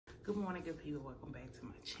Good morning, good people. Welcome back to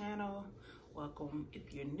my channel. Welcome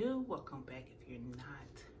if you're new. Welcome back if you're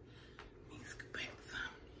not. Let me scoop back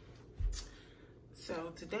some.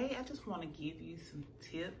 So today I just want to give you some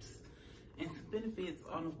tips and some benefits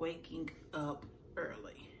on waking up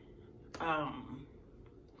early. I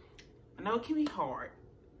know it can be hard,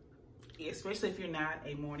 especially if you're not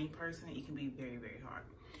a morning person. It can be very, very hard,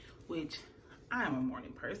 which I am a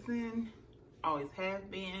morning person, always have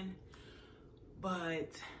been.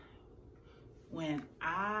 But when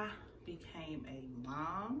I became a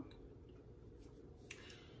mom,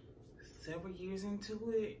 several years into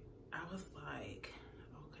it, I was like,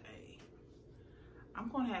 okay, I'm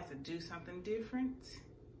gonna have to do something different,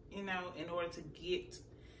 you know, in order to get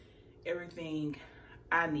everything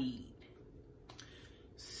I need.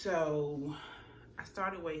 So I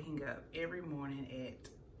started waking up every morning at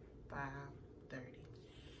 5:30.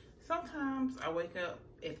 Sometimes I wake up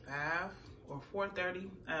at 5 or 4:30,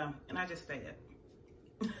 and I just stay up.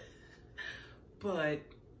 But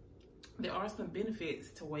there are some benefits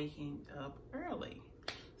to waking up early.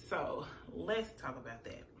 So let's talk about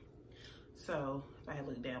that. So if I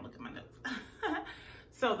look down, look at my notes.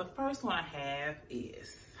 So the first one I have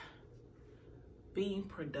is being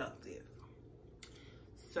productive.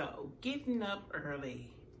 So getting up early,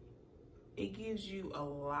 it gives you a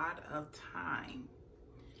lot of time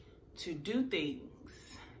to do things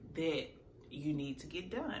that you need to get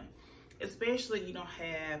done. Especially you don't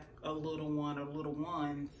have a little one or little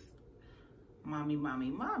ones, mommy.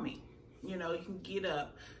 You know, you can get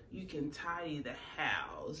up, you can tidy the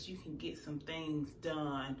house, you can get some things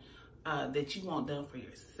done that you want done for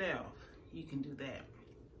yourself. You can do that.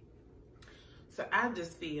 So I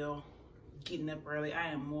just feel getting up early,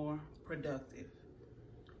 I am more productive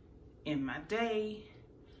in my day.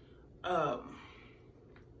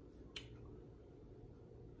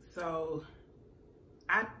 So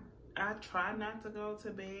I try not to go to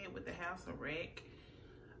bed with the house a wreck.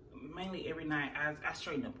 Mainly every night I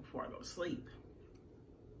straighten up before I go to sleep.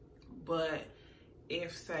 But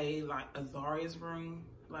if say like Azaria's room,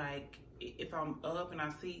 like if I'm up and I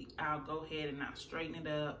see, I'll go ahead and I'll straighten it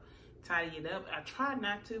up, tidy it up. I try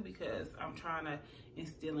not to because I'm trying to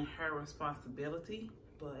instill in her responsibility,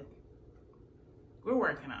 but we're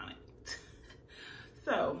working on it.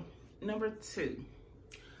 So number 2,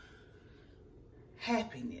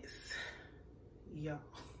 happiness. Y'all,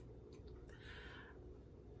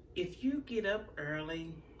 if you get up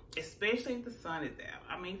early, especially if the sun is out,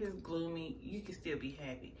 I mean, if it's gloomy, you can still be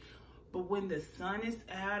happy. But when the sun is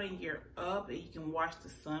out and you're up and you can watch the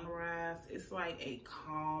sunrise, it's like a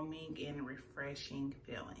calming and refreshing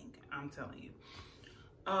feeling, I'm telling you.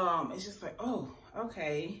 It's just like, oh,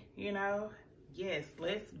 okay, you know, yes,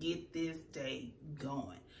 let's get this day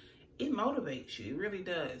going. It motivates you, it really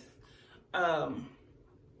does.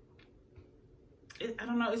 I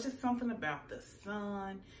don't know, it's just something about the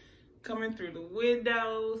sun coming through the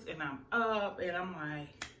windows and I'm up and I'm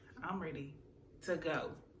like, I'm ready to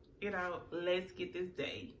go. You know, let's get this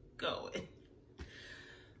day going.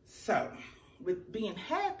 So with being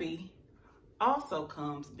happy also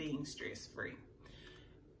comes being stress-free.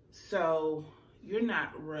 So you're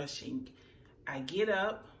not rushing. I get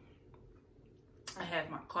up, I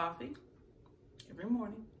have my coffee every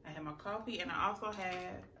morning. I have my coffee and I also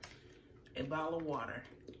have a bottle of water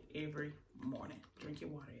every morning. Drink your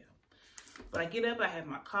water, y'all. But I get up, I have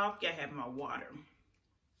my coffee, I have my water.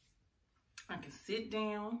 I can sit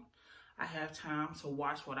down. I have time to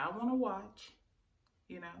watch what I want to watch,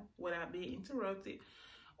 you know, without being interrupted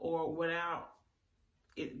or without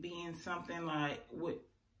it being something like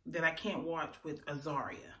that I can't watch with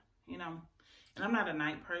Azaria, you know. And I'm not a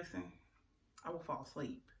night person. I will fall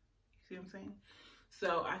asleep. You see what I'm saying?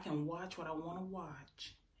 So I can watch what I want to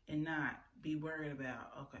watch and not be worried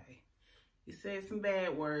about, okay, you said some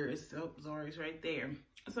bad words, oh, Zari's right there.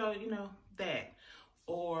 So, you know, that.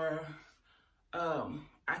 Or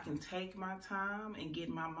I can take my time and get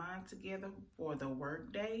my mind together for the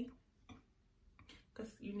work day.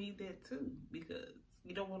 Because you need that too. Because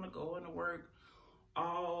you don't want to go into work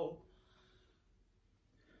all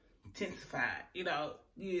tensified. You know,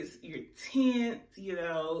 you're tense, you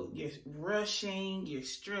know, you're rushing, you're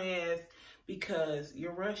stressed. Because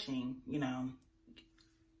you're rushing, you know,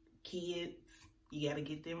 kids, you got to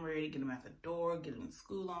get them ready, get them out the door, get them to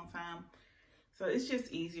school on time. So it's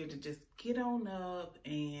just easier to just get on up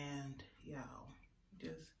and, y'all,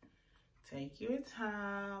 just take your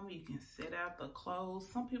time. You can set out the clothes.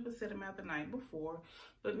 Some people set them out the night before.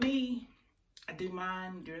 But me, I do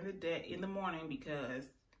mine during the day, in the morning, because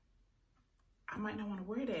I might not want to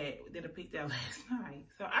wear that I picked out last night.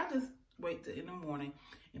 So I just wait till in the morning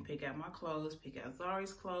and pick out my clothes, pick out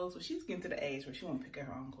Zari's clothes. Well, she's getting to the age where she won't pick out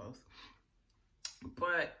her own clothes.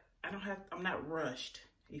 But I'm not rushed,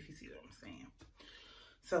 if you see what I'm saying.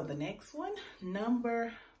 So the next one,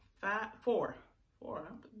 number 4.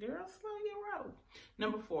 Girl, slow your roll.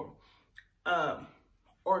 Number 4,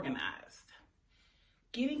 organized.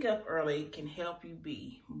 Getting up early can help you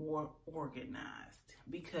be more organized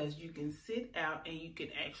because you can sit out and you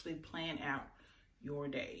can actually plan out your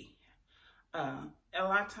day. A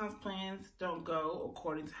lot of times plans don't go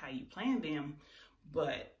according to how you plan them,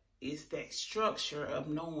 but it's that structure of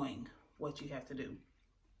knowing what you have to do.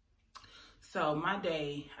 So my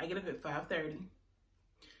day, I get up at 5:30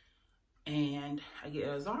 and I get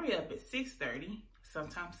Zari up at 6:30,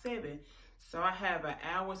 sometimes 7. So I have an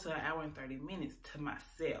hour to an hour and 30 minutes to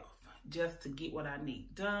myself just to get what I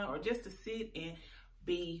need done or just to sit and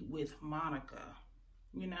be with Monica,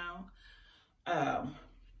 you know. I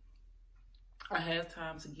have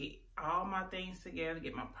time to get all my things together,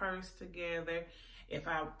 get my purse together. If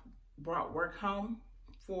I brought work home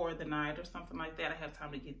for the night or something like that, I have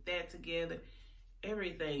time to get that together,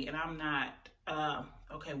 everything. And I'm not,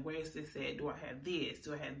 okay, where's this at? Do I have this?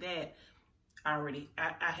 Do I have that?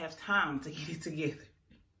 I have time to get it together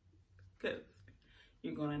because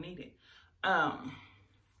you're going to need it.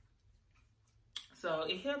 So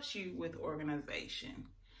it helps you with organization.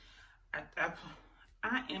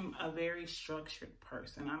 I am a very structured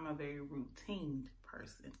person. I'm a very routine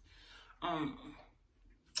person. I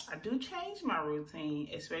do change my routine,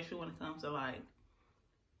 especially when it comes to like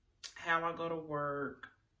how I go to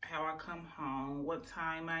work, how I come home, what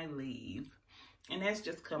time I leave. And that's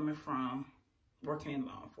just coming from working in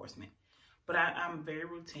law enforcement. But I'm very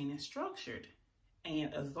routine and structured.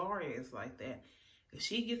 And Azaria is like that. If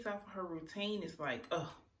she gets off of her routine, it's like,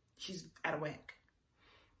 oh, she's out of whack.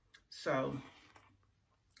 So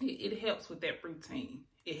it helps with that routine.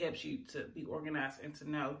 It helps you to be organized and to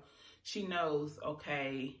know. She knows,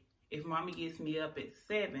 okay, if mommy gets me up at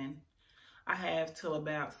 7, I have till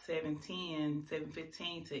about 7:10,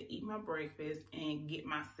 7:15 to eat my breakfast and get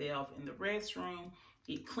myself in the restroom,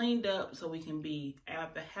 get cleaned up so we can be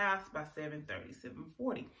out the house by 7:30,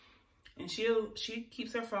 7:40. And she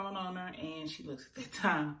keeps her phone on her and she looks at that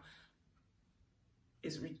time.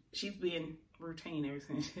 She's been routine ever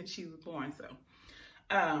since she was born. So,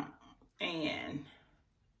 and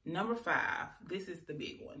number 5, this is the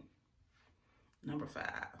big one. Number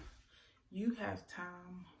 5, you have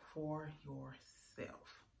time for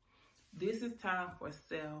yourself. This is time for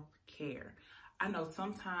self-care. I know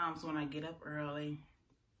sometimes when I get up early,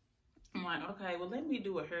 I'm like, okay, well, let me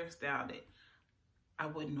do a hairstyle that I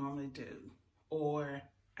wouldn't normally do. Or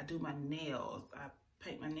I do my nails. I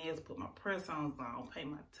paint my nails, put my press-ons on, paint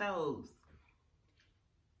my toes.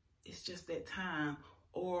 It's just that time.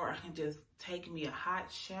 Or I can just take me a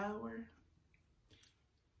hot shower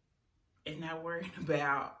and not worrying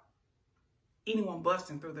about anyone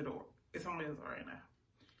busting through the door. It's only Azaria now.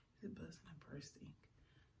 Is it busting or bursting?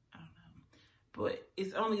 I don't know. But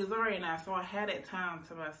it's only Azaria now, so I had that time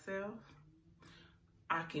to myself.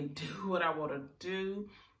 I can do what I want to do.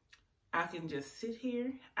 I can just sit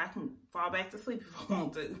here. I can fall back to sleep if I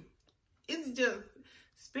want to. It's just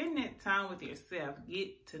spend that time with yourself.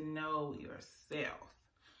 Get to know yourself.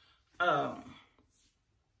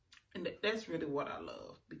 And that's really what I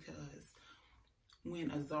love, because when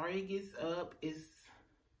Azaria gets up, it's,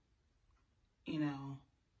 you know,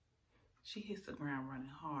 she hits the ground running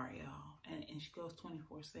hard, y'all. And she goes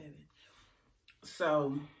 24/7.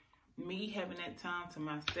 So me having that time to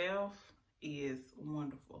myself is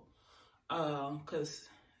wonderful. Because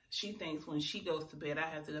she thinks when she goes to bed, I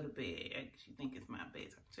have to go to bed. She thinks it's my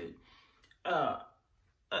bedtime too.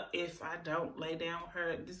 If I don't lay down with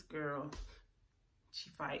her, this girl, she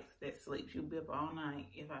fights that sleep. She'll be up all night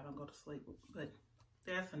if I don't go to sleep. But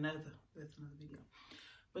that's another video.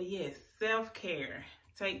 But yes, self-care.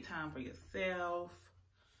 Take time for yourself.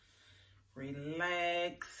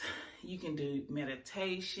 Relax. You can do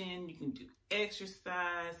meditation. You can do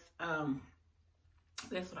exercise.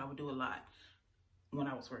 That's what I would do a lot when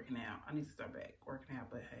I was working out. I need to start back working out,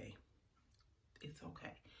 but hey, it's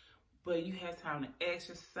okay. But you have time to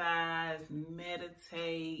exercise,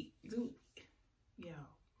 meditate.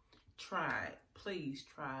 Try it. Please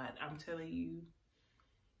try it. I'm telling you,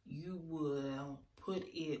 you will put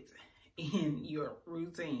it in your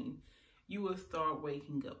routine. You will start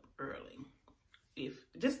waking up early. If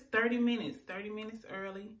just 30 minutes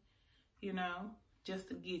early, you know, just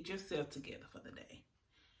to get yourself together for the day.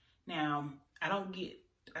 Now, I don't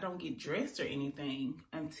get dressed or anything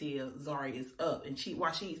until Zari is up, and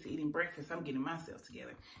while she's eating breakfast, I'm getting myself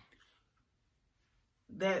together.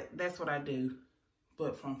 that's what I do.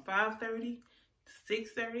 But from 5:30 to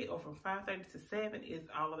 6:30 or from 5:30 to 7, it's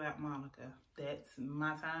all about Monica. That's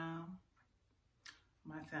my time.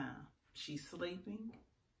 My time. She's sleeping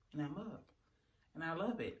and I'm up. And I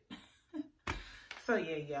love it. So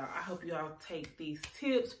yeah, y'all, I hope y'all take these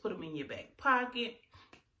tips, put them in your back pocket,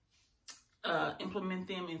 implement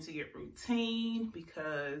them into your routine,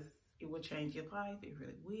 because it will change your life. It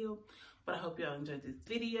really will. But I hope y'all enjoyed this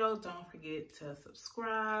video. Don't forget to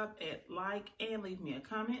subscribe, and like, and leave me a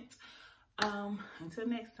comment. Until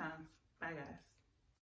next time, bye guys.